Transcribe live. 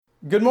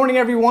Good morning,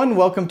 everyone.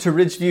 Welcome to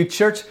Ridgeview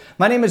Church.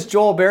 My name is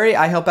Joel Berry.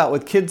 I help out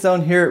with Kids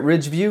Zone here at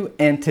Ridgeview,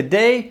 and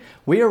today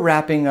we are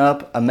wrapping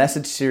up a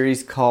message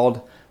series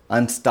called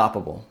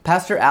Unstoppable.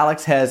 Pastor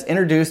Alex has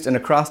introduced an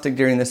acrostic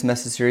during this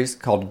message series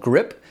called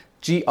GRIP,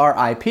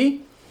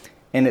 G-R-I-P,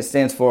 and it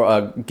stands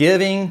for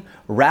giving,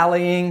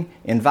 rallying,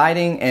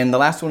 inviting, and the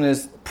last one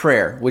is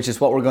prayer, which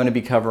is what we're going to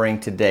be covering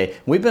today.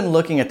 We've been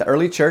looking at the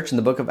early church in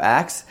the book of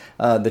Acts,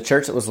 the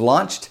church that was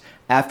launched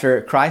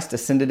after Christ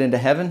ascended into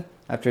heaven,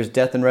 after his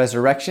death and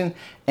resurrection,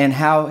 and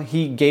how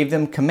he gave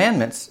them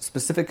commandments,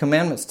 specific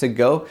commandments to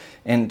go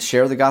and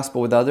share the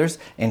gospel with others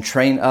and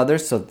train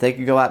others so that they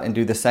could go out and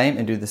do the same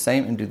and do the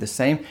same and do the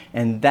same.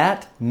 And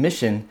that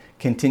mission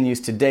continues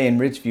today, and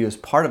Ridgeview is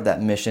part of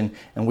that mission,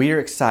 and we are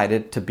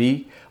excited to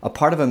be a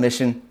part of a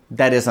mission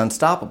that is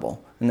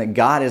unstoppable and that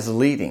God is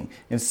leading.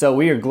 And so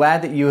we are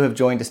glad that you have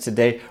joined us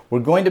today.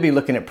 We're going to be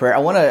looking at prayer. I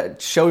want to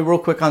show you real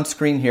quick on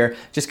screen here,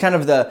 just kind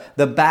of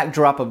the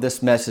backdrop of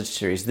this message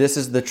series. This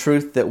is the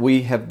truth that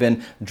we have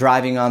been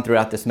driving on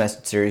throughout this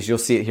message series. You'll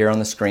see it here on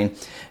the screen.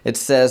 It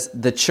says,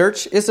 the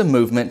church is a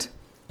movement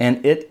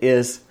and it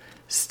is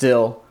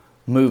still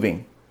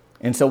moving.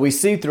 And so we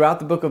see throughout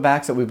the book of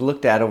Acts that we've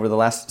looked at over the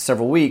last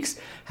several weeks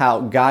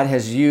how God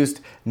has used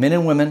men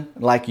and women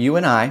like you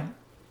and I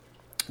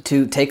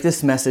to take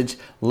this message,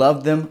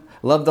 love them,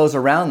 love those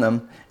around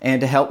them, and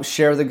to help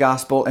share the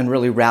gospel and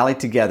really rally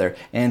together.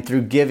 And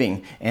through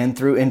giving, and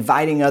through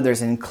inviting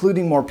others, and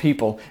including more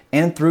people,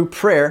 and through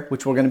prayer,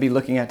 which we're going to be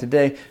looking at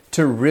today,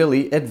 to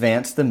really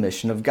advance the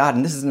mission of God.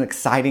 And this is an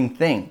exciting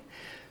thing.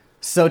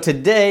 So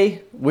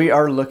today, we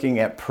are looking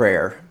at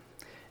prayer.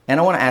 And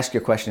I want to ask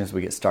you a question as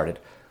we get started.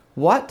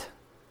 What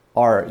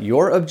are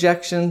your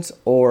objections,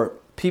 or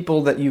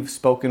people that you've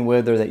spoken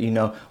with or that you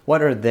know,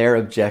 what are their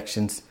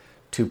objections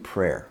to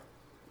prayer?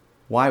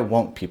 Why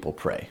won't people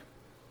pray?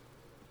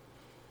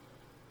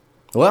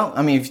 Well,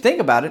 I mean, if you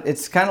think about it,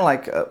 it's kind of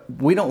like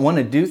we don't want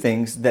to do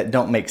things that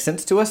don't make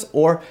sense to us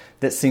or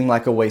that seem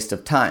like a waste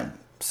of time.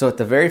 So at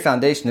the very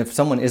foundation, if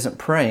someone isn't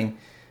praying,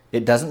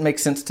 it doesn't make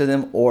sense to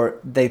them, or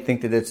they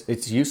think that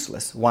it's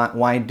useless.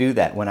 Why do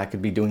that when I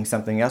could be doing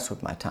something else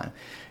with my time?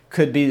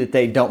 Could be that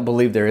they don't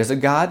believe there is a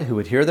God who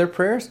would hear their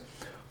prayers,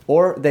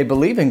 or they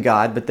believe in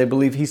God, but they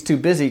believe He's too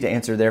busy to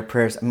answer their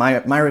prayers.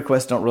 My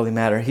requests don't really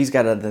matter. He's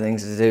got other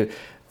things to do.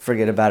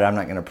 Forget about it. I'm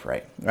not going to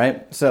pray,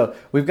 right? So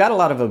we've got a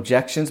lot of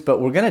objections, but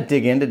we're going to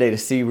dig in today to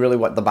see really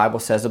what the Bible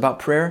says about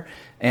prayer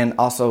and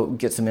also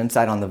get some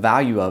insight on the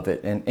value of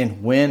it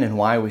and when and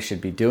why we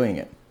should be doing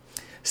it.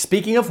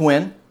 Speaking of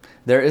when,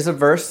 there is a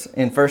verse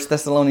in 1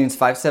 Thessalonians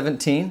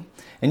 5:17.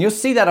 And you'll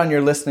see that on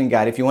your listening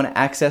guide. If you want to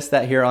access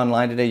that here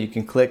online today, you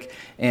can click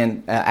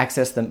and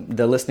access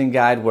the listening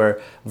guide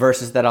where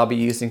verses that I'll be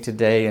using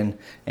today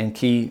and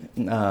key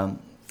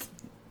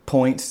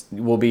points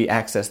will be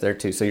accessed there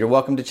too. So you're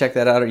welcome to check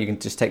that out, or you can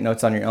just take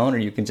notes on your own, or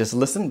you can just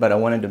listen, but I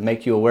wanted to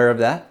make you aware of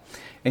that.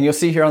 And you'll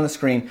see here on the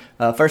screen,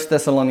 1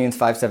 Thessalonians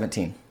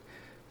 5:17.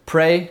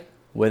 Pray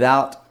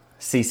without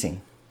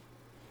ceasing.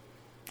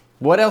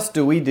 What else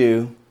do we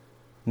do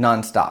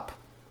nonstop?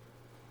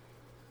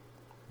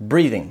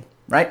 Breathing.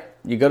 Right?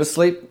 You go to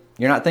sleep,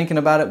 you're not thinking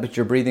about it, but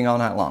you're breathing all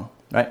night long,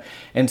 right?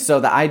 And so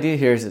the idea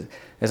here is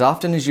as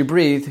often as you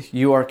breathe,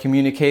 you are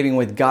communicating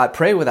with God.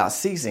 Pray without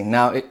ceasing.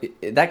 Now,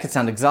 that could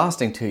sound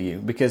exhausting to you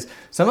because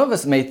some of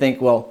us may think,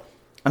 well,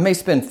 I may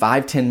spend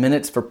 5-10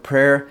 minutes for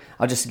prayer.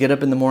 I'll just get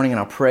up in the morning and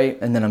I'll pray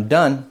and then I'm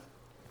done.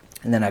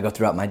 And then I go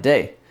throughout my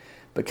day.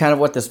 But kind of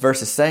what this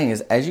verse is saying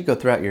is as you go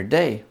throughout your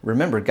day,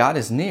 remember God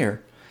is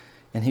near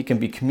and He can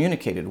be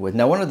communicated with.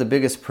 Now, one of the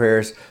biggest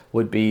prayers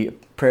would be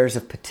prayers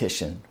of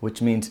petition,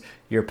 which means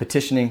you're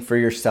petitioning for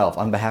yourself,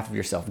 on behalf of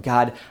yourself.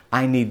 God,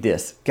 I need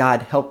this.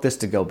 God, help this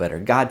to go better.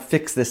 God,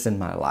 fix this in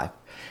my life.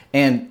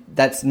 And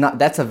that's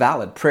a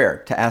valid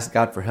prayer to ask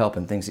God for help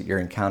in things that you're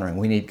encountering.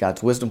 We need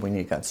God's wisdom. We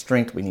need God's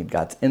strength. We need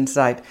God's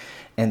insight.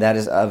 And that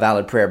is a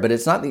valid prayer. But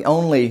it's not the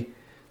only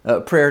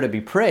prayer to be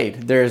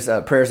prayed. There's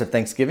prayers of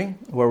thanksgiving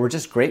where we're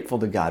just grateful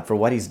to God for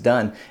what He's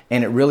done.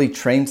 And it really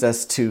trains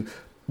us to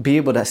be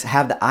able to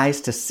have the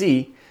eyes to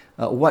see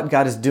what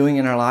God is doing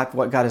in our life,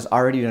 what God has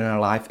already done in our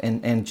life,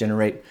 and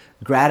generate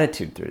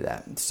gratitude through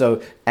that.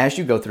 So as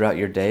you go throughout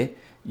your day,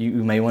 you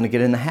may want to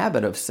get in the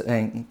habit of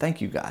saying, thank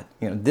you, God.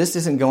 This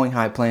isn't going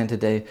how I planned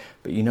today,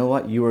 but you know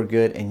what? You are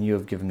good, and you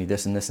have given me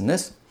this and this and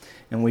this.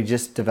 And we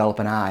just develop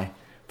an eye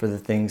for the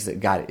things that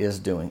God is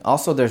doing.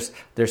 Also,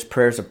 there's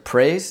prayers of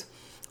praise,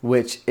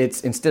 which it's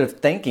instead of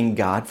thanking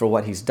God for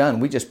what He's done,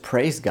 we just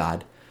praise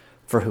God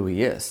for who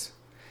He is.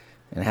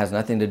 And it has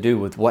nothing to do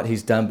with what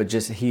He's done, but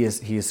just He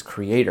is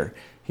creator.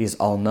 He is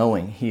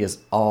all-knowing. He is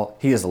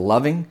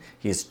loving.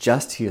 He is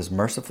just. He is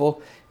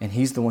merciful. And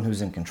He's the one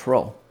who's in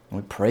control.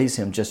 And we praise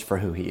Him just for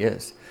who He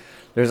is.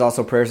 There's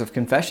also prayers of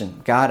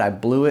confession. God, I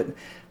blew it.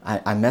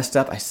 I messed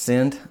up. I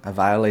sinned. I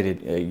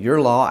violated your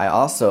law. I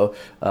also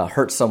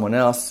hurt someone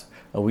else.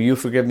 Will you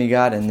forgive me,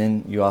 God? And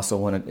then you also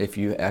want to, if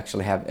you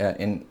actually have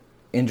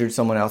injured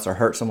someone else or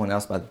hurt someone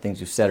else by the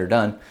things you've said or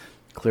done,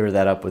 clear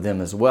that up with them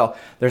as well.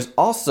 There's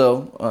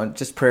also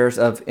just prayers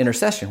of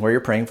intercession where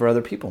you're praying for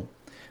other people.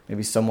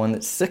 maybe someone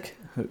that's sick,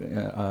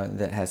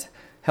 that has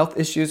health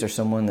issues, or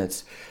someone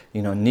that's,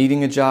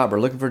 needing a job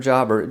or looking for a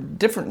job, or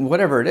different,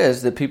 whatever it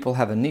is that people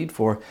have a need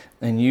for.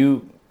 And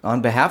you,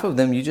 on behalf of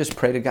them, you just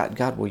pray to God,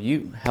 God, will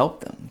you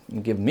help them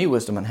and give me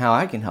wisdom on how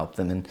I can help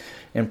them,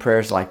 in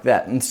prayers like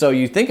that. And so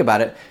you think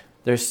about it,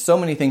 there's so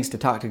many things to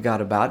talk to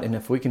God about. And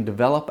if we can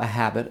develop a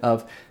habit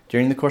of,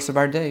 during the course of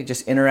our day,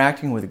 just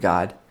interacting with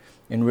God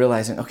and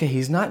realizing, okay,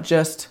 He's not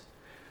just,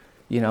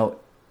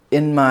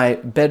 in my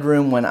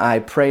bedroom when I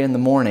pray in the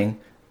morning,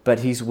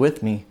 but He's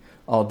with me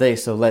all day.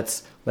 So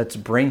let's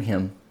bring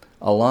Him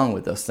along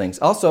with those things.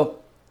 Also,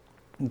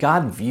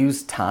 God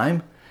views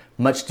time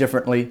much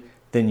differently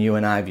than you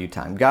and I view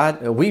time.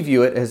 We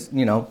view it as,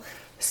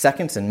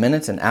 seconds and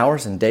minutes and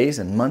hours and days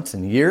and months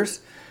and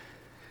years.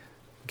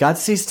 God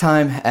sees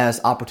time as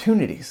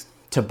opportunities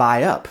to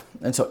buy up.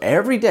 And so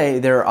every day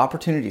there are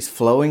opportunities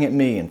flowing at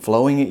me and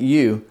flowing at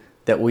you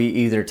that we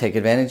either take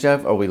advantage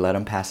of or we let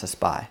them pass us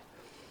by.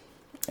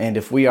 And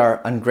if we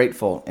are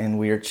ungrateful and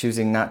we are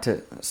choosing not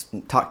to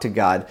talk to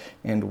God,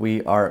 and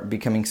we are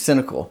becoming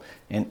cynical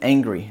and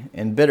angry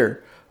and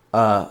bitter,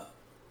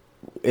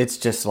 it's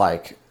just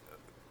like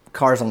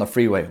cars on the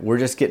freeway. We're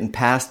just getting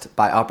passed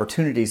by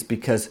opportunities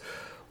because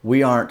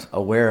we aren't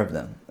aware of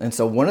them. And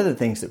so one of the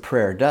things that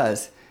prayer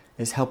does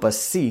is help us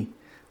see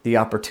the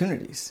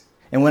opportunities.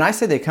 And when I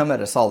say they come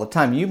at us all the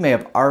time, you may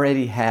have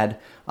already had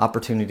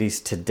opportunities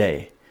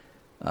today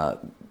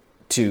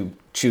to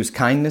choose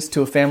kindness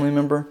to a family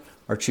member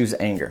or choose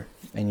anger.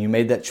 And you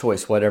made that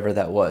choice, whatever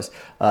that was.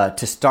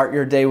 To start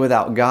your day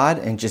without God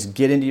and just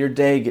get into your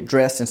day, get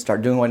dressed and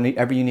start doing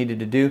whatever you needed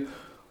to do,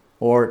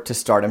 or to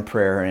start in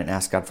prayer and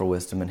ask God for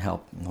wisdom and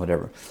help and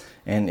whatever.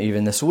 And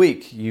even this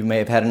week, you may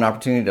have had an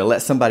opportunity to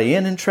let somebody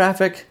in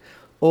traffic,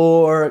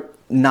 or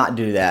not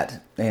do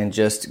that and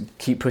just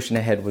keep pushing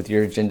ahead with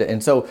your agenda.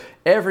 And so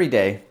every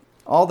day,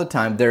 all the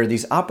time, there are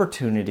these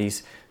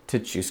opportunities to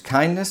choose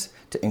kindness,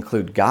 to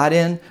include God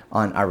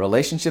on our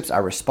relationships,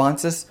 our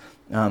responses.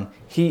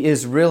 He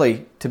is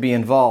really to be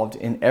involved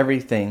in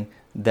everything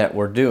that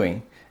we're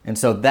doing. And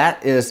so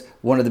that is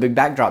one of the big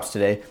backdrops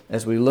today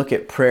as we look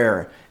at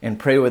prayer and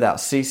pray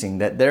without ceasing,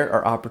 that there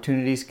are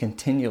opportunities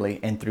continually,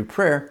 and through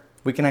prayer,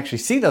 we can actually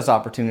see those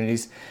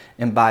opportunities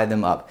and buy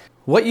them up.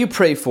 What you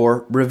pray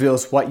for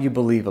reveals what you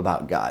believe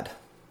about God.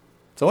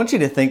 So I want you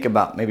to think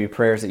about maybe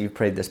prayers that you've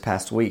prayed this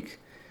past week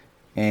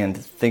and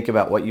think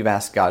about what you've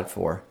asked God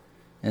for.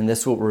 And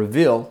this will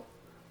reveal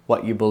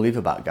what you believe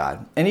about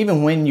God. And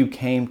even when you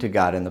came to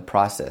God in the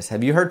process,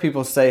 have you heard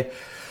people say,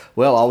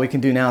 well, all we can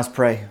do now is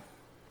pray.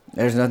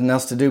 There's nothing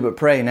else to do but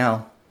pray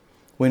now.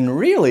 When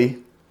really,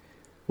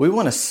 we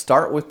want to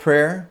start with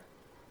prayer,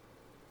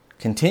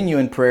 continue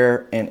in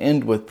prayer, and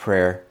end with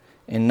prayer,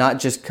 and not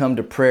just come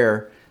to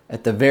prayer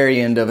at the very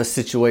end of a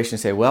situation and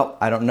say, well,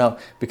 I don't know.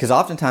 Because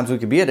oftentimes we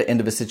could be at the end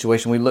of a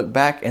situation, we look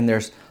back and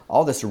there's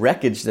all this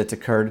wreckage that's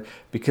occurred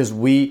because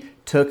we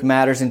took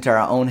matters into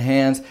our own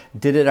hands,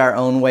 did it our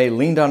own way,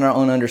 leaned on our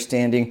own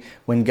understanding,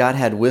 when God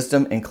had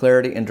wisdom and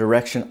clarity and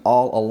direction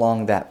all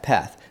along that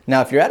path.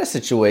 Now, if you're at a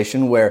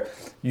situation where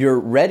you're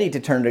ready to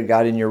turn to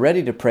God and you're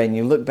ready to pray, and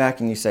you look back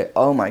and you say,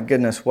 oh my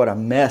goodness, what a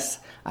mess.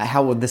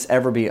 How would this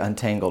ever be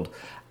untangled?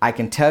 I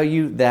can tell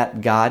you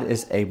that God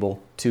is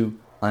able to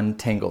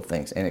untangle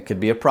things. And it could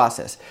be a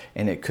process,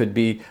 and it could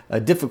be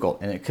difficult,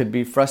 and it could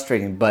be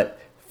frustrating. But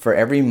for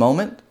every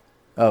moment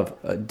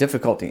of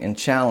difficulty and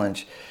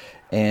challenge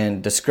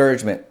and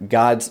discouragement,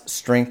 God's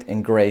strength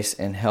and grace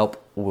and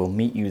help will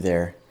meet you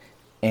there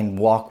and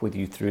walk with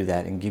you through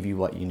that and give you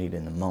what you need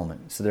in the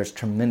moment. So there's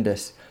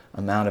tremendous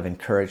amount of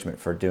encouragement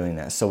for doing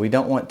that. So we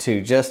don't want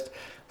to just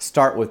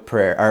start with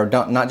prayer, or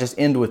not just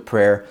end with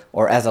prayer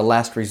or as a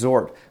last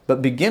resort,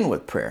 but begin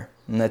with prayer.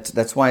 And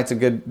that's why it's a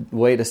good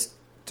way to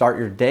start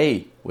your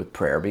day with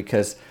prayer,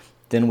 because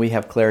then we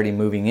have clarity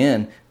moving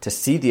in to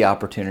see the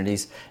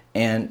opportunities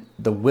and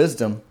the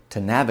wisdom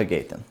to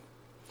navigate them.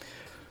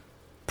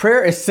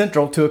 Prayer is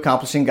central to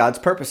accomplishing God's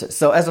purposes.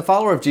 So as a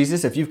follower of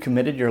Jesus, if you've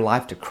committed your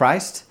life to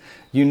Christ,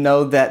 you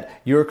know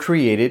that you're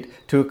created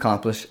to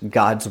accomplish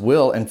God's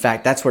will. In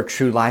fact, that's where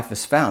true life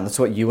is found. That's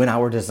what you and I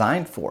were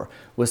designed for,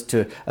 was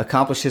to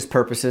accomplish His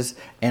purposes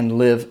and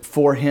live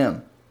for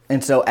Him.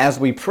 And so as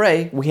we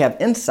pray, we have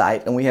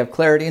insight and we have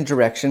clarity and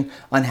direction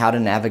on how to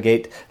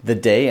navigate the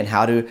day and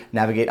how to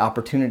navigate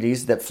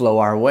opportunities that flow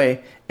our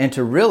way, and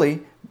to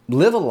really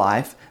live a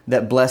life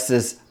that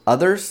blesses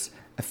others,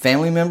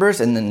 family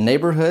members, and the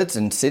neighborhoods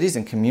and cities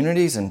and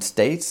communities and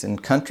states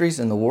and countries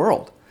in the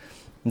world.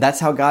 And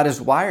that's how God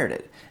has wired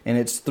it. And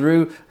it's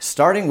through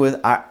starting with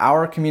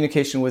our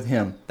communication with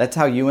Him. That's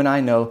how you and I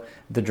know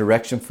the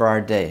direction for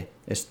our day,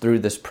 is through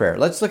this prayer.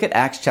 Let's look at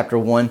Acts chapter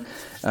 1,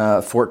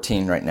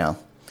 14 right now.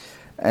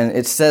 And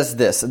it says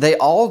this: they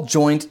all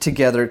joined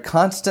together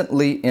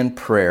constantly in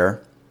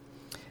prayer,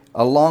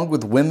 along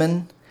with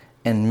women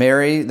and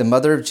Mary, the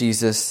mother of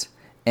Jesus,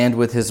 and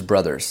with His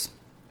brothers.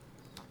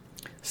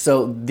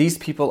 So these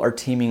people are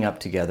teaming up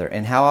together.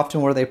 And how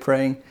often were they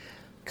praying?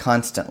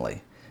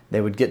 Constantly.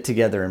 they would get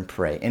together and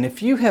pray. And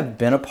if you have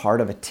been a part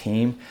of a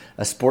team,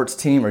 a sports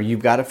team, or you've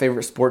got a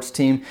favorite sports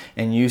team,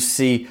 and you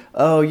see,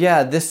 oh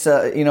yeah, this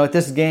at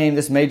this game,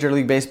 this Major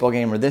League Baseball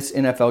game or this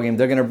NFL game,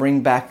 they're going to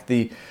bring back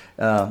the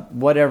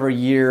whatever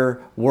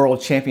year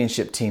world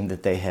championship team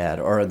that they had,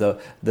 or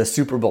the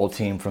Super Bowl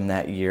team from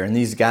that year. And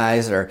these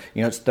guys are,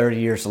 it's 30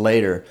 years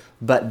later,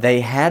 but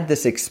they had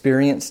this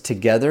experience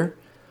together,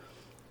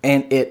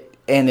 and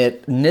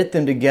it knit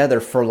them together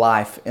for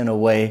life in a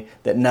way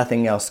that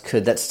nothing else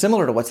could. That's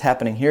similar to what's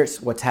happening here.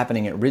 It's what's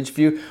happening at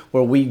Ridgeview,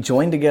 where we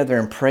join together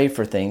and pray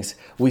for things.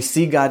 We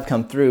see God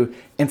come through,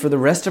 and for the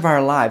rest of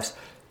our lives,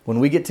 when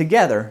we get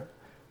together,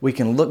 we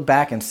can look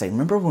back and say,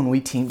 remember when we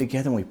teamed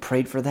together and we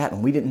prayed for that,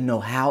 and we didn't know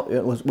how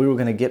we were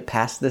going to get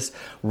past this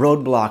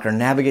roadblock or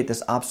navigate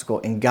this obstacle,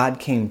 and God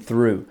came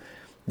through.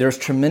 There's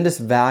tremendous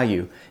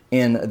value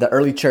in the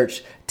early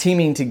church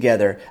teaming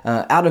together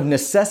out of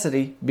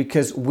necessity,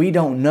 because we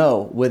don't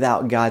know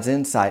without God's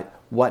insight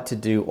what to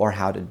do or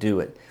how to do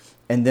it.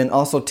 And then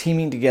also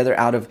teaming together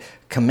out of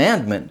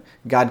commandment.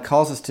 God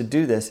calls us to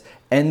do this.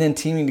 And then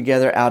teaming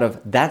together out of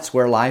that's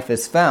where life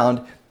is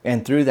found.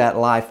 And through that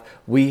life,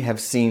 we have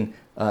seen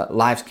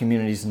lives,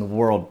 communities in the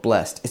world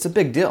blessed. It's a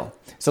big deal.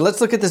 So let's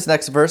look at this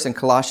next verse in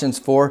Colossians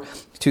 4,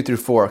 2 through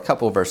 4, a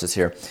couple of verses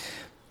here.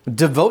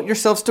 Devote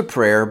yourselves to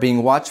prayer,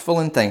 being watchful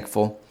and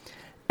thankful,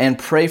 and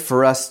pray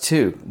for us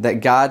too,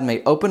 that God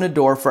may open a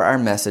door for our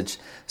message,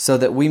 so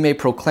that we may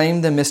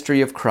proclaim the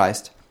mystery of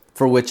Christ,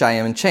 for which I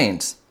am in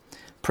chains.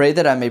 Pray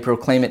that I may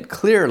proclaim it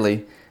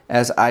clearly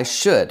as I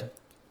should.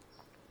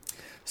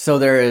 So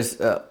there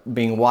is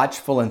being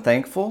watchful and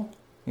thankful.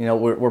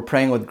 We're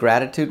praying with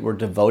gratitude. We're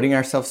devoting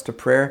ourselves to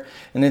prayer.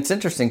 And it's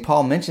interesting,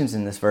 Paul mentions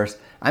in this verse,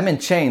 I'm in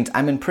chains,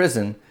 I'm in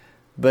prison,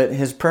 but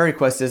his prayer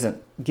request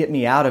isn't, get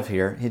me out of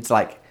here. It's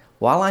like,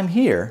 while I'm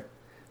here,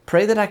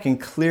 pray that I can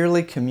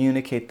clearly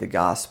communicate the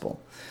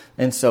gospel.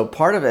 And so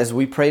part of it, as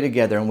we pray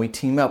together and we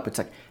team up, it's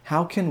like,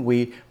 how can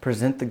we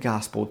present the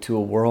gospel to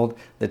a world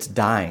that's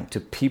dying, to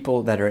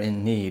people that are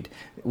in need?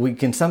 We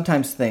can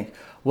sometimes think,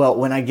 well,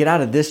 when I get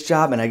out of this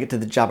job and I get to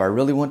the job I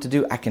really want to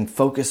do, I can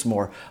focus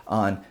more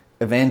on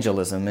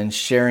evangelism and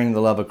sharing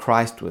the love of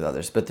Christ with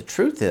others. But the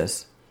truth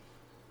is,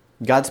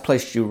 God's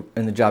placed you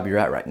in the job you're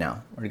at right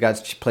now, or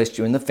God's placed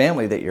you in the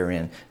family that you're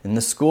in the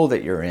school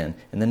that you're in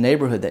the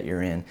neighborhood that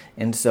you're in.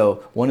 And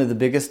so one of the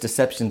biggest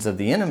deceptions of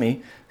the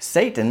enemy,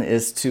 Satan,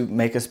 is to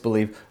make us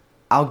believe,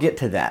 I'll get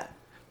to that.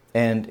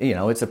 And,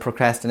 it's a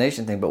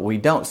procrastination thing, but we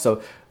don't.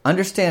 So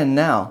understand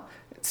now,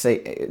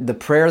 say the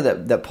prayer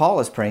that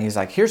Paul is praying, he's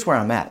like, here's where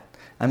I'm at.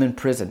 I'm in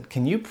prison.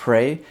 Can you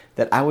pray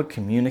that I would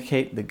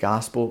communicate the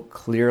gospel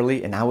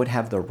clearly and I would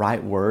have the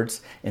right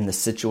words in the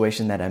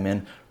situation that I'm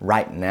in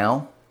right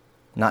now?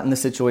 Not in the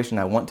situation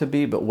I want to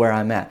be, but where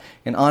I'm at.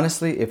 And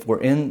honestly, if we're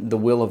in the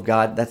will of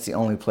God, that's the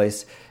only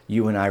place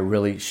you and I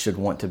really should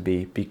want to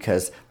be,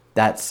 because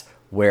that's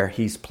where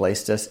He's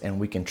placed us, and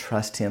we can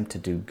trust Him to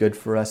do good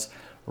for us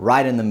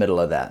right in the middle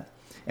of that.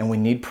 And we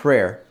need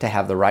prayer to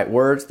have the right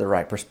words, the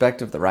right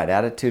perspective, the right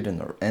attitude,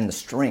 and the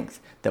strength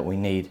that we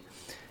need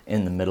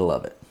in the middle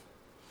of it.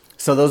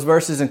 So those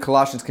verses in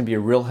Colossians can be a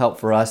real help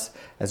for us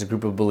as a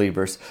group of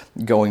believers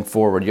going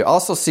forward. You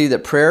also see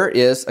that prayer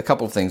is a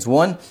couple of things.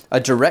 One,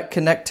 a direct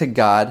connect to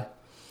God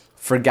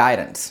for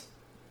guidance.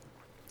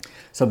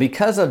 So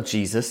because of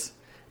Jesus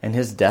and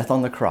His death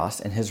on the cross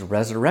and His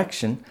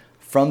resurrection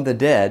from the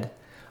dead,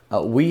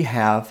 we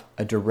have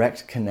a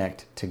direct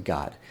connect to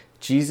God.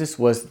 Jesus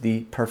was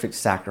the perfect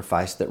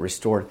sacrifice that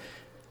restored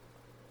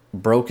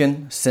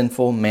broken,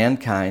 sinful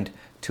mankind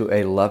to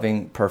a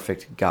loving,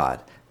 perfect God.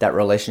 That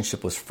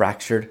relationship was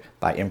fractured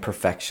by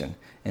imperfection.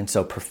 And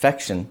so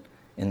perfection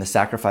in the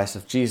sacrifice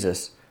of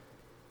Jesus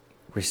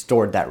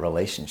restored that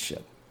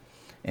relationship.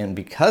 And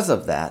because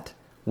of that,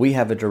 we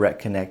have a direct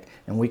connect,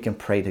 and we can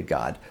pray to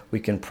God. We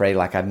can pray,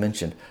 like I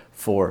mentioned,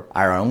 for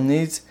our own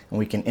needs, and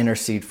we can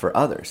intercede for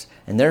others.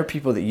 And there are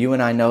people that you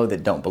and I know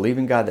that don't believe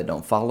in God, that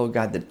don't follow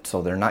God,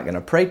 so they're not going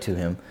to pray to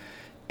Him,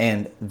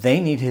 and they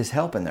need His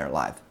help in their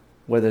life,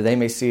 whether they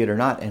may see it or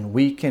not. And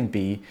we can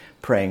be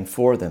praying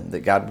for them,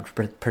 that God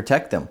would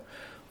protect them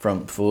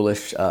from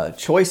foolish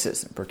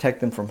choices, and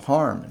protect them from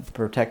harm, and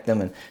protect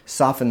them and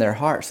soften their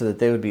heart so that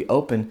they would be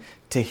open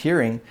to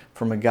hearing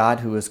from a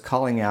God who is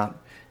calling out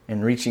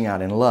and reaching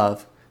out in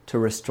love to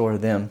restore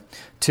them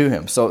to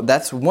Him. So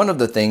that's one of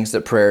the things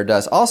that prayer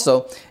does.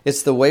 Also,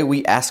 it's the way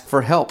we ask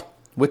for help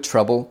with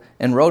trouble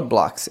and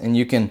roadblocks. And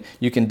you can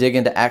dig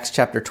into Acts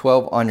chapter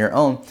 12 on your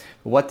own.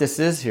 What this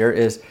is here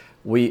is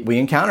we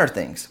encounter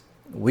things.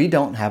 We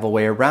don't have a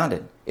way around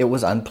it. It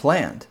was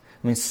unplanned.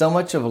 I mean, so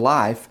much of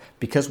life,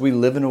 because we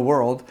live in a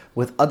world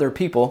with other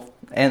people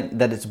and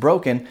that it's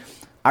broken,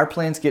 our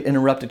plans get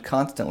interrupted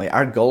constantly.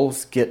 Our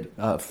goals get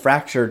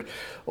fractured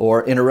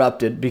or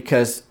interrupted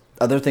because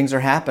other things are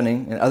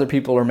happening and other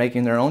people are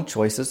making their own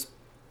choices.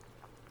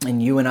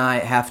 And you and I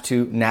have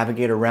to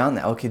navigate around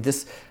that. Okay,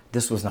 this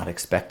was not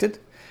expected.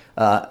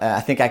 I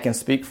think I can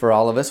speak for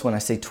all of us when I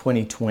say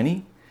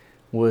 2020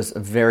 was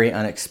very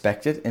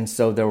unexpected. And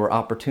so there were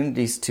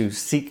opportunities to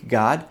seek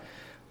God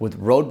with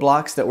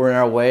roadblocks that were in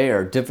our way,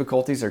 or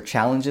difficulties or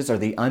challenges or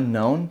the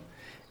unknown.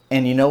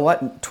 And you know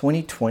what?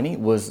 2020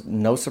 was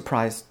no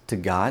surprise to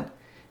God.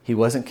 He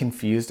wasn't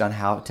confused on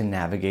how to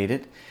navigate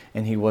it,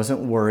 and he wasn't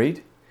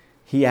worried.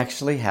 He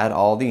actually had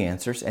all the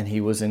answers, and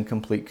he was in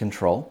complete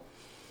control.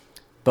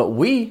 But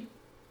we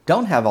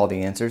don't have all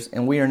the answers,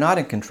 and we are not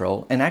in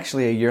control. And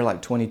actually, a year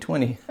like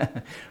 2020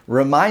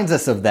 reminds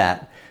us of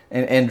that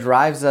and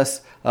drives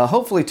us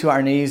hopefully to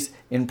our knees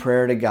in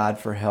prayer to God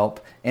for help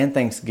and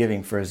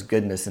thanksgiving for his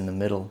goodness in the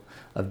middle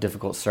of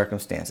difficult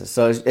circumstances.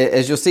 So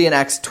as you'll see in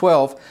Acts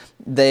 12,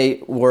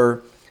 they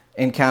were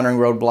encountering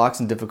roadblocks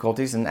and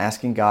difficulties and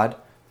asking God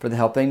for the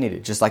help they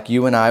needed, just like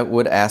you and I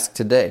would ask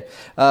today.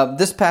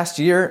 This past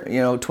year,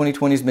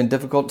 2020 has been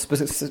difficult.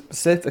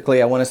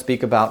 Specifically, I want to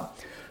speak about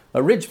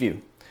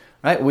Ridgeview.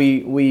 Right?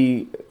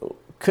 We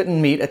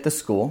couldn't meet at the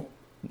school,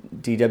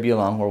 D.W.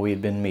 Long, where we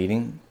had been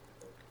meeting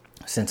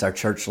since our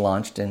church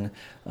launched in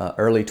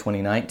early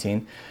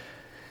 2019.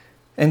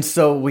 And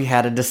so we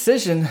had a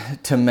decision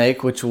to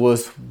make, which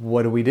was,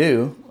 what do we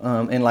do?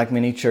 And like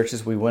many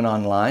churches, we went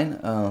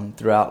online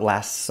throughout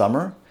last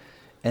summer.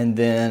 And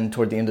then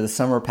toward the end of the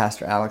summer,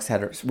 Pastor Alex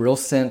had a real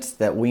sense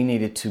that we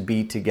needed to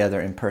be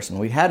together in person.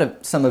 We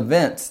had some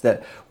events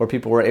where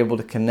people were able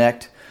to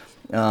connect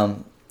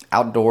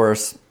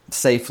outdoors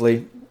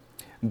safely,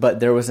 but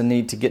there was a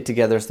need to get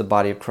together as the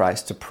body of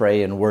Christ to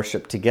pray and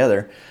worship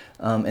together.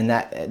 And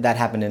that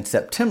happened in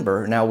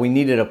September. Now, we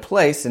needed a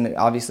place, and it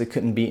obviously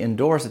couldn't be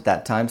indoors at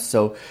that time.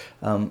 So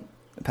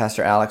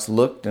Pastor Alex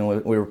looked, and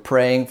we were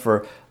praying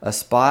for a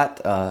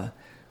spot.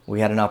 We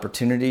had an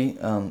opportunity,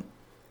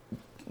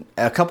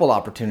 a couple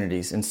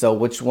opportunities. And so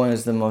which one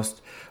is the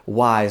most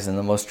wise and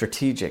the most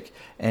strategic?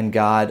 And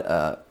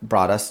God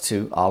brought us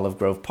to Olive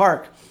Grove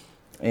Park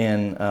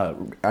in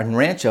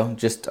Rancho,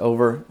 just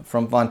over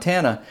from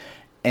Fontana.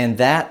 And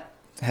that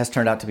has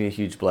turned out to be a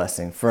huge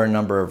blessing for a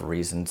number of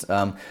reasons.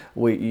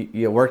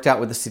 We worked out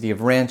with the city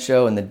of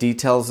Rancho and the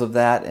details of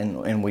that,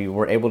 and we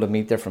were able to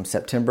meet there from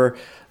September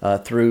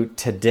through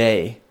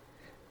today.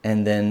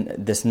 And then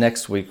this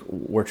next week,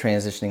 we're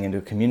transitioning into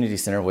a community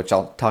center, which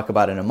I'll talk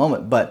about in a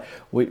moment. But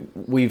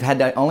we've had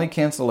to only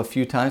cancel a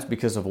few times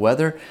because of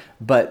weather.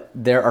 But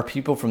there are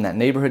people from that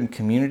neighborhood and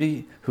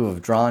community who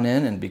have drawn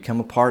in and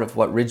become a part of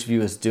what Ridgeview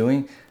is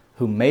doing,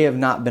 who may have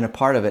not been a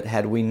part of it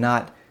had we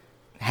not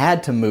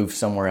had to move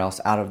somewhere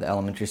else out of the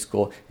elementary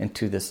school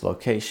into this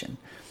location.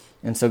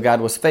 And so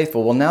God was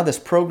faithful. Well, now this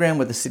program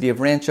with the city of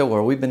Rancho,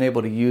 where we've been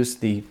able to use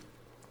the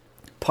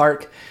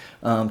park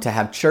to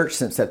have church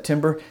since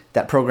September,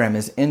 that program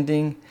is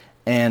ending.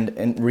 And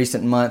in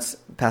recent months,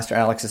 Pastor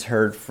Alex has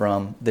heard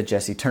from the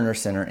Jesse Turner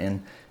Center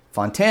in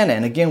Fontana.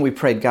 And again, we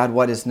prayed, God,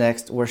 what is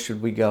next? Where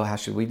should we go? How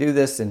should we do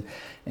this?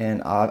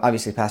 And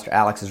obviously, Pastor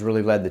Alex has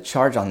really led the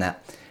charge on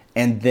that.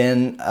 And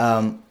then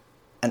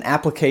an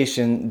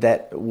application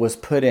that was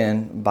put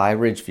in by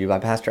Ridgeview, by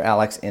Pastor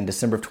Alex in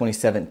December of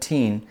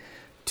 2017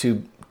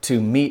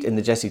 to meet in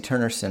the Jesse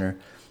Turner Center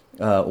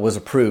was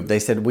approved. They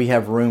said, we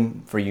have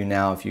room for you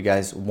now if you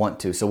guys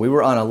want to. So we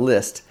were on a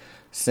list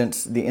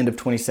since the end of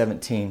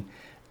 2017,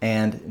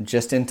 and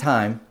just in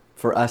time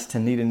for us to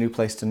need a new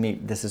place to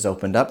meet, this has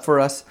opened up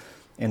for us,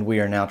 and we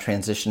are now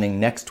transitioning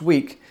next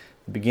week,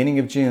 the beginning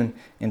of June,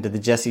 into the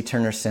Jesse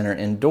Turner Center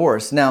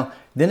indoors. Now,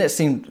 then it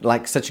seemed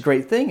like such a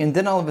great thing, and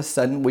then all of a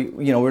sudden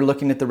we're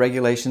looking at the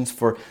regulations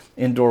for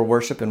indoor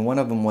worship, and one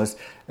of them was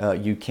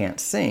you can't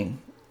sing,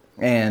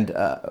 and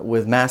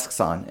with masks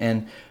on.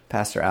 And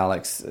Pastor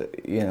Alex,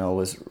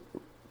 was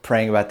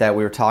praying about that.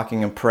 We were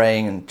talking and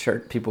praying, and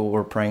church people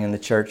were praying in the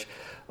church.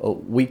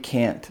 We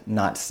can't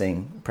not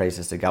sing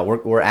praises to God.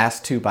 We're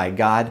asked to by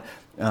God.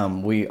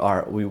 We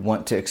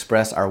want to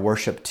express our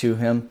worship to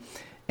Him.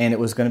 And it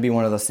was going to be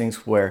one of those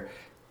things where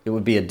it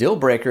would be a deal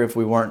breaker if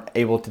we weren't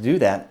able to do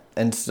that.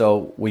 And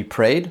so we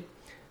prayed.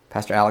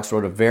 Pastor Alex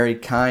wrote a very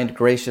kind,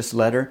 gracious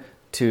letter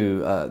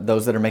to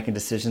those that are making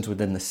decisions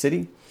within the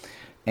city.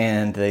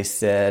 And they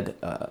said,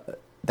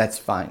 that's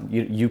fine.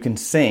 You can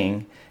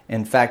sing.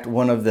 In fact,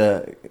 one of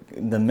the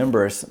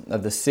members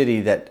of the city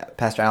that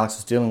Pastor Alex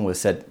was dealing with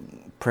said,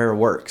 prayer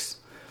works.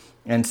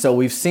 And so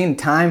we've seen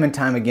time and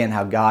time again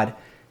how God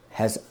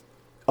has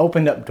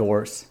opened up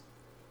doors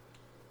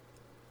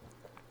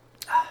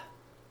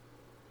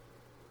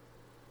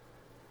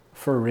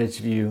for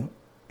Ridgeview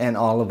and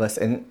all of us.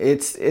 And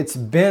it's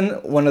been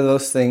one of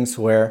those things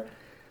where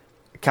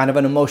kind of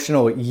an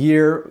emotional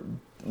year,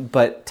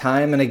 but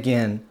time and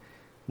again,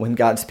 when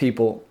God's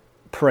people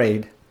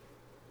prayed,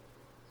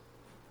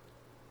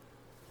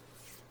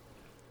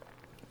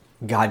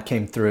 God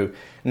came through.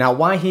 Now,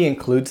 why He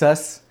includes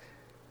us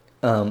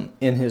in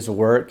His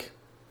work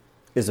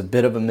is a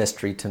bit of a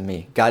mystery to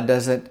me. God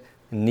doesn't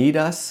need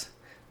us,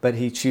 but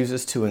He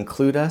chooses to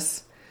include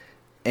us.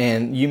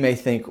 And you may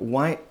think,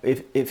 why,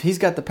 if He's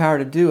got the power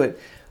to do it,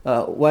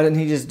 why didn't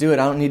He just do it?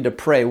 I don't need to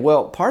pray.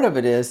 Well, part of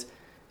it is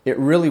it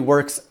really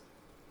works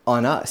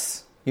on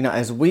us.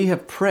 As we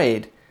have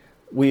prayed,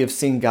 we have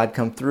seen God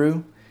come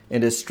through.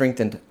 It has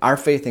strengthened our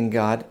faith in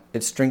God.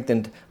 It's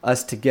strengthened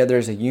us together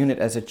as a unit,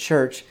 as a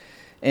church.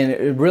 And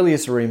it really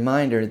is a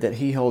reminder that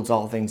He holds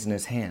all things in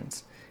His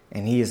hands.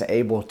 And He is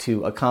able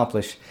to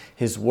accomplish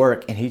His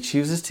work. And He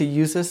chooses to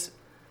use us.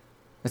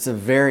 It's a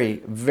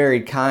very,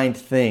 very kind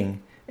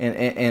thing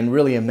and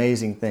really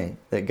amazing thing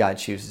that God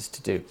chooses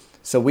to do.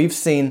 So we've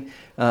seen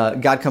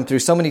God come through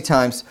so many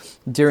times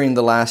during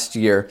the last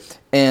year.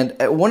 And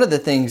one of the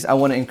things I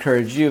want to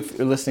encourage you, if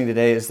you're listening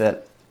today, is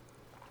that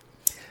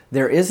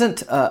there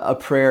isn't a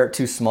prayer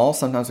too small.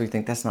 Sometimes we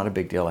think that's not a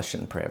big deal. I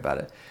shouldn't pray about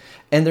it.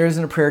 And there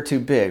isn't a prayer too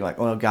big. Like,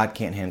 well, God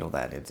can't handle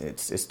that.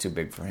 It's too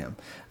big for Him.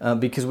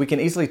 Because we can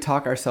easily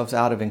talk ourselves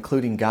out of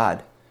including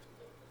God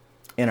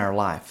in our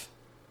life.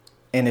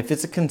 And if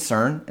it's a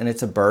concern and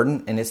it's a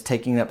burden and it's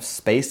taking up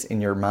space in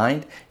your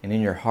mind and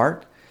in your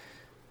heart,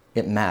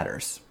 it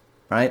matters,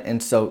 right?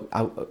 And so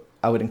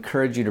I would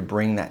encourage you to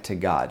bring that to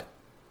God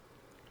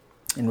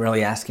and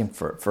really ask Him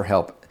for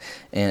help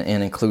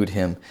and include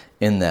Him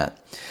in that.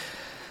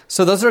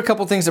 So those are a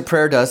couple things that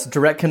prayer does.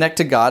 Direct connect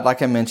to God,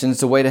 like I mentioned.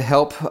 It's a way to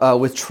help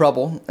with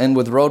trouble and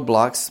with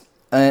roadblocks.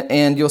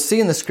 And you'll see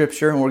in the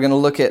Scripture, and we're going to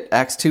look at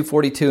Acts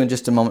 2:42 in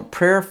just a moment,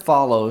 prayer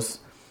follows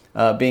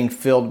being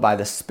filled by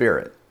the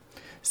Spirit.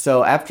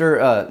 So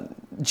after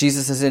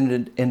Jesus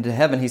ascended into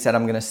heaven, He said,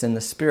 I'm going to send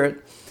the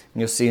Spirit. And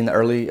you'll see in the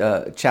early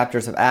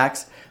chapters of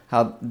Acts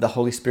how the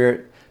Holy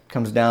Spirit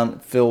comes down,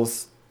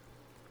 fills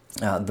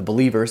the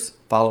believers,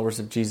 followers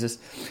of Jesus,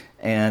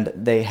 and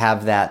they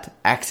have that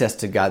access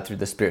to God through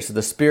the Spirit. So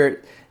the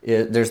Spirit,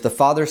 there's the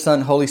Father,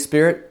 Son, Holy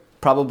Spirit,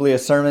 probably a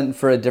sermon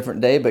for a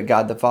different day, but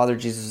God the Father,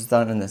 Jesus the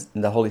Son,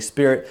 and the Holy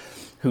Spirit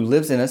who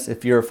lives in us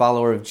if you're a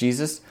follower of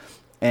Jesus.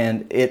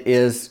 And it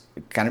is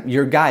kind of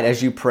your guide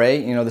as you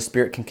pray. You know, the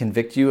Spirit can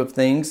convict you of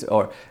things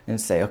and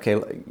say, okay,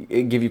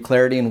 give you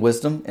clarity and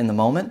wisdom in the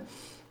moment.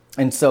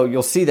 And so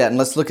you'll see that. And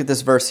let's look at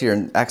this verse here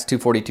in Acts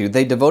 2:42.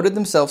 They devoted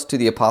themselves to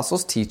the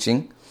apostles'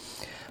 teaching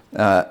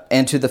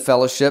and to the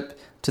fellowship,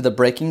 to the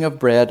breaking of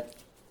bread,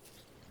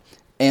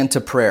 and to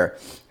prayer.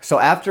 So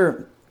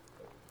after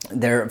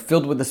they're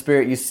filled with the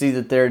Spirit, you see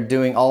that they're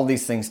doing all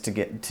these things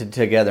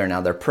together now.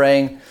 They're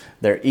praying,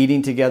 they're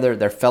eating together,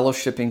 they're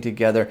fellowshipping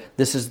together.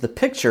 This is the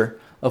picture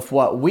of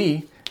what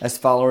we, as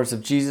followers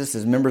of Jesus,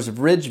 as members of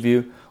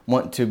Ridgeview,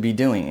 want to be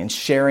doing and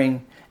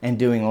sharing and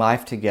doing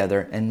life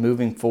together and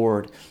moving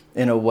forward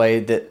in a way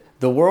that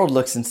the world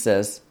looks and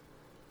says,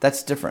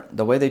 that's different.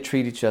 The way they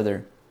treat each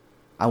other,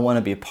 I want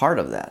to be a part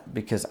of that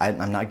because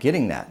I'm not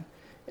getting that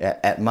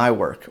at my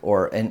work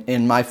or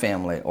in my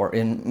family or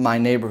in my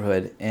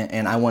neighborhood.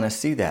 And I want to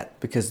see that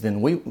because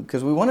we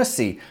want to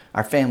see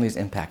our families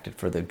impacted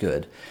for the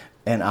good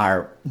and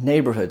our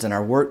neighborhoods and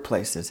our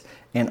workplaces.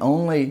 And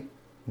only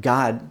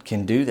God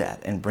can do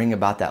that and bring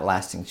about that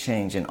lasting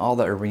change in all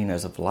the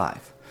arenas of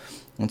life.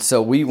 And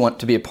so we want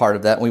to be a part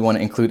of that. We want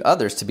to include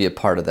others to be a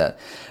part of that.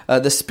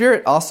 The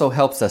Spirit also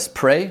helps us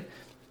pray.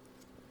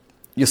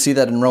 You'll see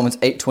that in Romans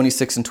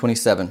 8:26 and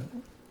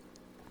 27.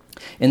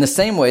 In the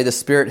same way, the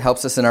Spirit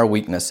helps us in our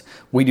weakness.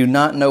 We do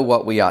not know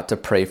what we ought to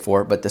pray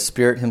for, but the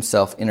Spirit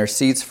Himself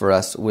intercedes for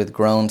us with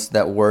groans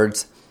that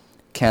words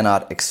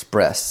cannot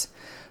express.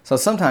 So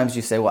sometimes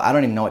you say, well, I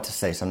don't even know what to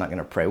say, so I'm not going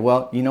to pray.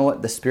 Well, you know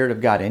what? The Spirit of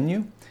God in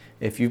you,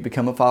 if you've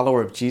become a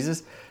follower of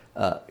Jesus,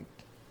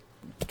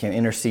 can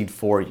intercede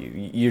for you.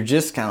 You're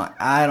just kind of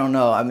like, I don't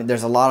know. I mean,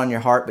 there's a lot on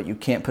your heart, but you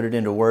can't put it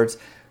into words.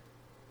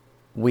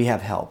 We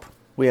have help.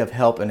 We have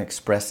help in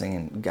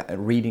expressing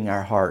and reading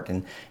our heart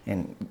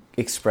and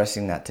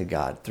expressing that to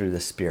God through the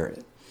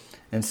Spirit.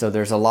 And so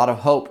there's a lot of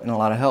hope and a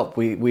lot of help.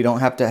 We don't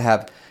have to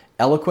have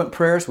eloquent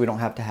prayers. We don't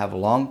have to have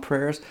long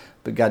prayers.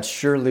 But God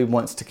surely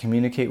wants to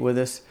communicate with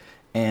us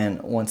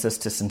and wants us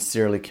to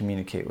sincerely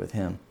communicate with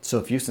Him. So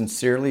if you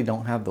sincerely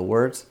don't have the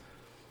words,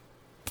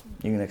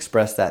 you can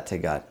express that to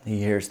God. He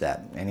hears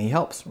that and He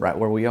helps right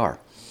where we are.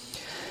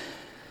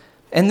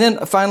 And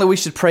then finally, we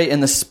should pray in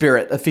the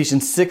Spirit.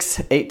 Ephesians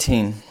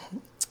 6:18.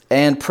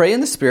 And pray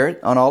in the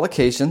Spirit on all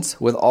occasions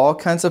with all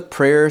kinds of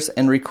prayers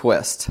and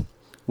requests.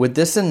 With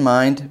this in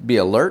mind, be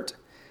alert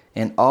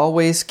and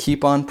always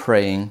keep on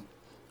praying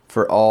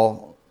for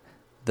all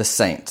the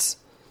saints.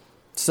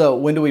 So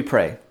when do we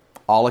pray?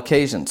 All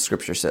occasions,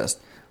 Scripture says.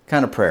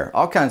 Kind of prayer,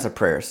 all kinds of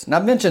prayers. And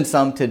I've mentioned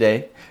some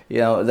today. You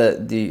know,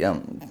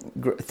 the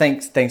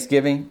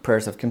Thanksgiving,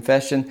 prayers of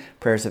confession,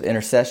 prayers of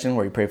intercession,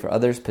 where you pray for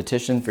others,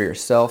 petition for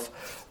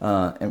yourself,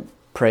 and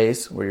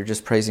praise, where you're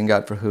just praising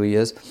God for who He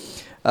is.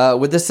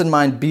 With this in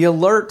mind, be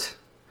alert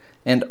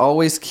and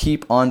always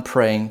keep on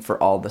praying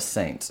for all the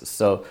saints.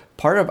 So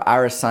part of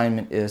our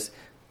assignment is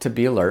to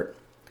be alert.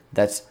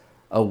 That's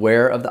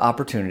aware of the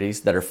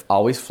opportunities that are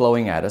always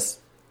flowing at us.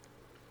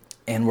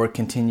 And we're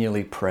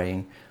continually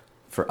praying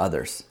for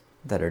others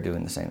that are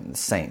doing the same. The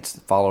saints,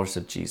 followers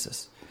of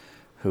Jesus,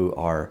 who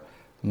are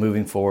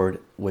moving forward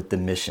with the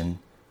mission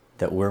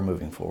that we're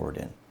moving forward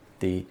in.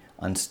 The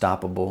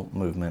unstoppable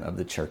movement of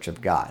the Church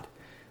of God.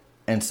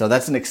 And so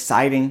that's an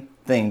exciting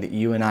thing that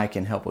you and I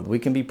can help with. We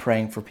can be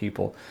praying for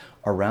people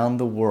around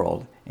the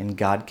world and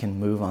God can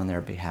move on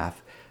their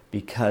behalf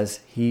because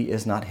He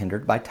is not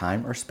hindered by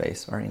time or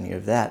space or any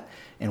of that.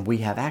 And we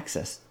have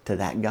access to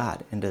that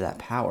God and to that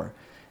power.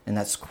 And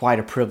that's quite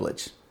a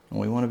privilege. And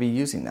we want to be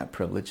using that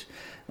privilege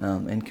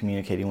and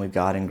communicating with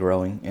God and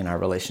growing in our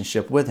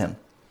relationship with Him.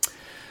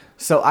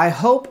 So I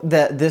hope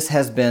that this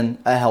has been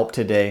a help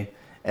today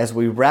as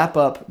we wrap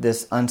up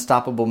this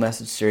Unstoppable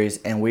Message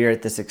series, and we are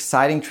at this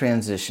exciting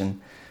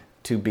transition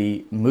to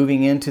be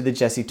moving into the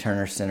Jesse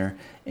Turner Center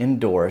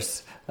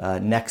indoors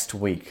next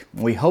week.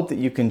 We hope that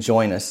you can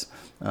join us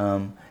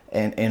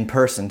in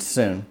person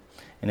soon.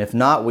 And if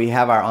not, we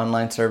have our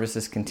online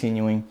services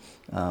continuing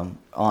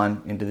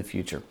on into the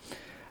future.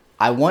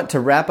 I want to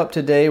wrap up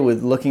today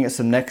with looking at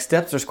some next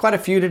steps. There's quite a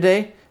few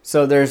today.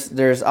 So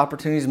there's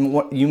opportunities.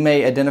 You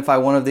may identify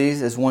one of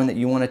these as one that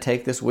you want to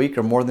take this week,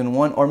 or more than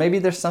one, or maybe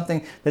there's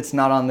something that's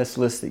not on this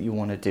list that you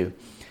want to do.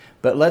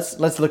 But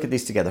let's look at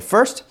these together.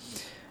 First,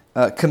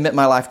 commit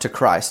my life to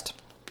Christ.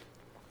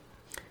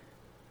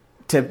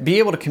 To be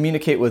able to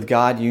communicate with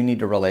God, you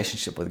need a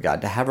relationship with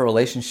God. To have a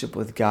relationship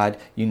with God,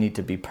 you need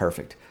to be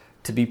perfect.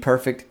 To be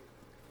perfect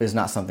is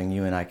not something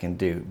you and I can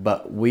do,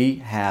 but we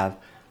have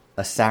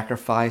a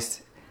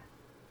sacrifice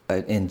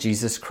in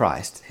Jesus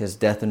Christ. His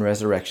death and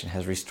resurrection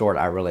has restored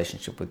our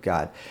relationship with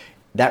God.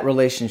 That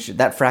relationship,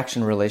 that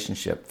fractured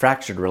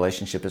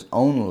relationship is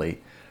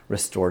only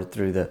restored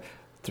through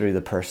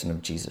the person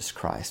of Jesus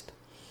Christ.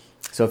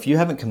 So if you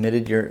haven't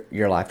committed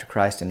your life to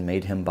Christ and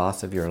made Him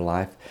boss of your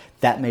life,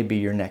 that may be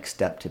your next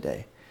step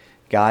today.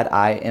 God,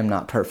 I am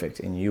not perfect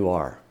and you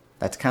are.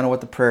 That's kind of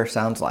what the prayer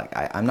sounds like.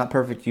 I'm not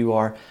perfect, you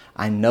are.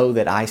 I know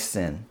that I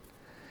sin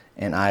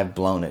and I've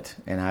blown it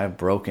and I've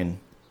broken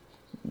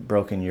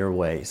your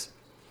ways.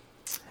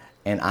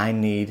 And I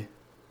need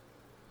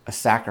a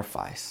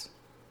sacrifice.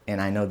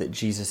 And I know that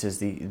Jesus is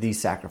the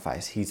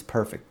sacrifice. He's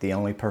perfect, the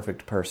only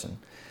perfect person.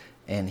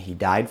 And He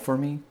died for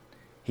me.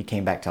 He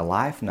came back to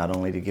life, not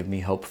only to give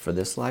me hope for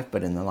this life,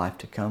 but in the life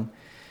to come.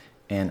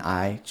 And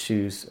I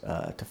choose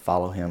to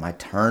follow Him. I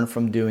turn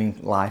from doing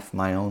life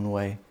my own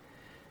way.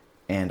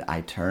 And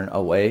I turn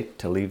away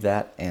to leave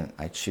that, and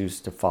I choose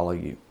to follow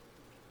You.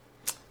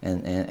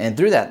 And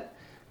through that,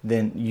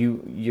 then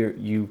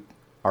you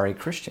are a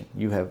Christian.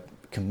 You have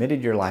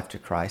committed your life to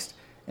Christ,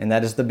 and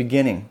that is the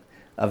beginning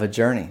of a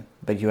journey.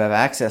 But you have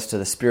access to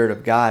the Spirit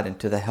of God and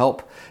to the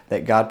help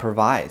that God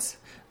provides.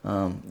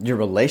 Your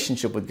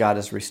relationship with God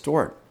is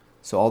restored.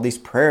 So all these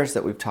prayers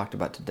that we've talked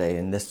about today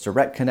and this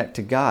direct connect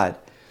to God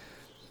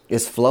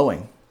is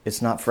flowing.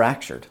 It's not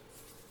fractured.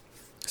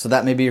 So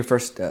that may be your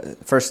first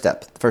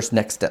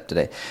next step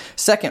today.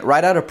 Second,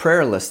 write out a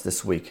prayer list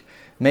this week.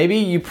 Maybe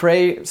you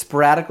pray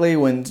sporadically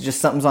when just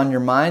something's on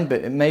your mind,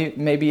 but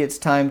maybe it's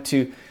time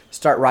to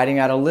start writing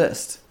out a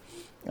list.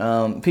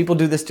 People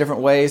do this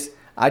different ways.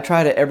 I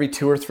try to every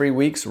 2 or 3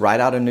 weeks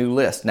write out a new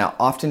list. Now,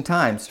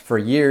 oftentimes, for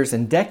years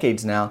and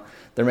decades now,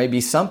 there may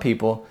be some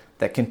people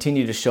that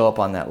continue to show up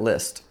on that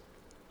list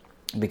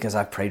because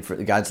I've prayed for,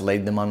 God's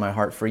laid them on my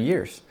heart for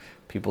years.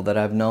 People that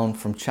I've known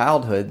from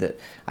childhood that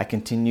I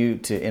continue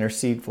to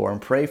intercede for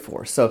and pray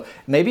for. So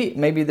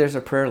maybe there's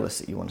a prayer list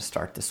that you want to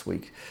start this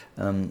week.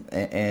 And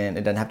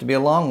it doesn't have to be a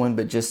long one,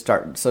 but just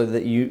start so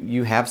that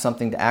you have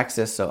something to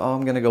access. So,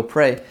 I'm going to go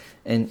pray,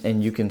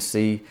 and you can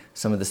see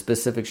some of the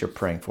specifics you're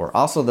praying for.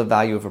 Also, the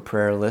value of a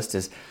prayer list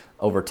is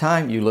over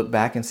time, you look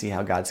back and see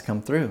how God's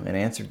come through and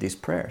answered these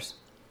prayers.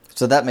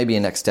 So that may be a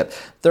next step.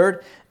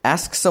 Third,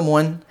 ask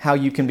someone how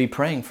you can be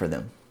praying for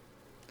them.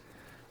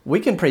 We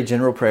can pray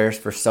general prayers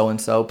for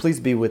so-and-so. Please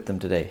be with them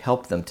today.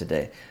 Help them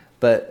today.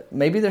 But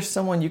maybe there's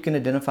someone you can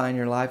identify in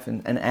your life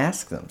and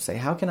ask them. Say,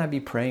 how can I be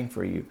praying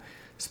for you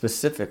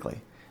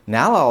specifically?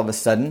 Now, all of a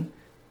sudden,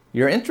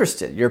 you're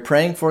interested. You're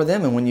praying for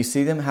them. And when you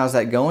see them, how's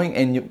that going?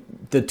 And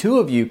the two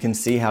of you can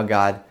see how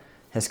God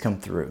has come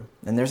through.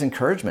 And there's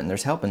encouragement, and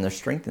there's help, and there's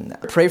strength in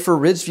that. Pray for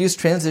Ridgeview's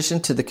transition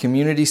to the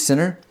community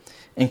center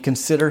and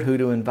consider who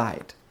to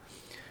invite.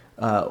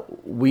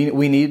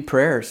 We need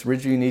prayers.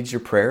 Ridgeview needs your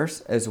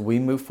prayers as we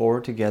move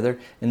forward together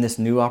in this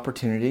new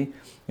opportunity.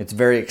 It's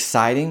very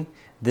exciting.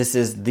 This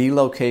is the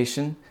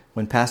location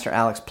when Pastor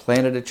Alex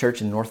planted a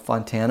church in North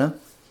Fontana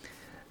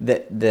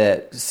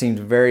that seemed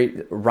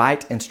very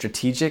right and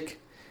strategic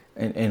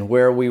in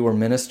where we were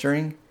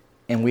ministering,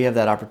 and we have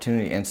that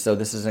opportunity. And so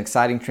this is an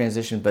exciting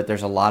transition, but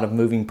there's a lot of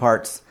moving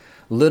parts,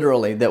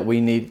 literally, that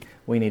we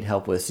need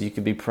help with. So you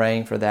could be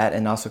praying for that,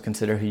 and also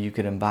consider who you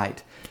could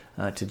invite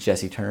to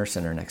Jesse Turner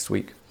Center next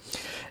week.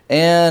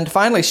 And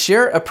finally,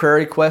 share a prayer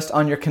request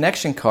on your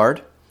connection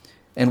card,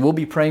 and we'll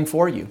be praying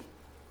for you.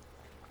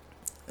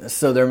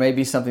 So there may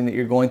be something that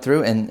you're going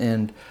through,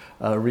 and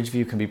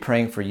Ridgeview can be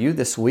praying for you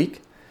this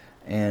week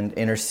and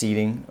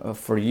interceding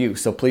for you.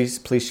 So please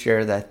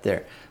share that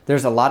there.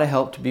 There's a lot of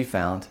help to be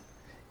found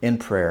in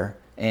prayer.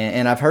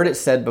 And I've heard it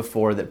said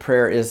before that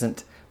prayer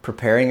isn't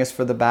preparing us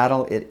for the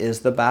battle, it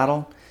is the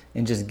battle.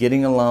 And just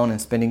getting alone and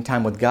spending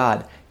time with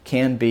God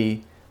can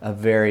be a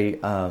very,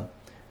 not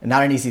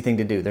an easy thing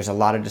to do. There's a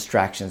lot of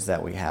distractions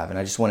that we have. And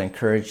I just want to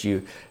encourage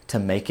you to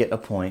make it a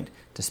point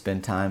to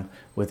spend time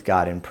with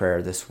God in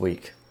prayer this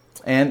week.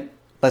 And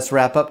let's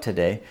wrap up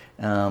today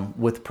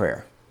with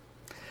prayer.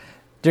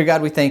 Dear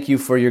God, we thank you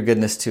for your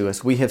goodness to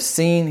us. We have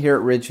seen here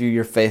at Ridgeview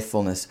your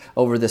faithfulness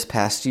over this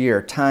past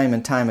year, time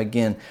and time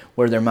again,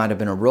 where there might have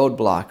been a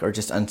roadblock or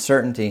just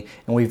uncertainty,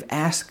 and we've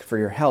asked for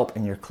your help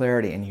and your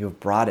clarity, and you have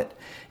brought it,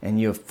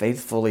 and you have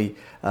faithfully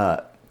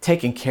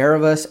taken care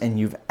of us, and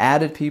you've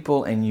added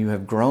people, and you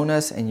have grown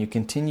us, and you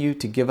continue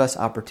to give us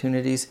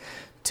opportunities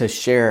to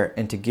share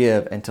and to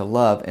give and to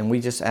love, and we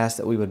just ask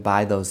that we would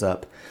buy those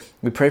up.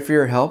 We pray for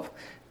your help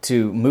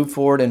to move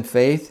forward in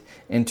faith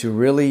and to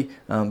really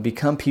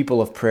become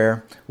people of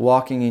prayer,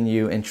 walking in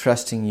you and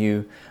trusting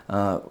you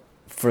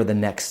for the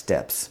next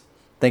steps.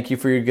 Thank you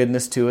for your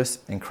goodness to us.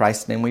 In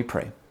Christ's name we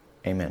pray.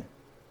 Amen.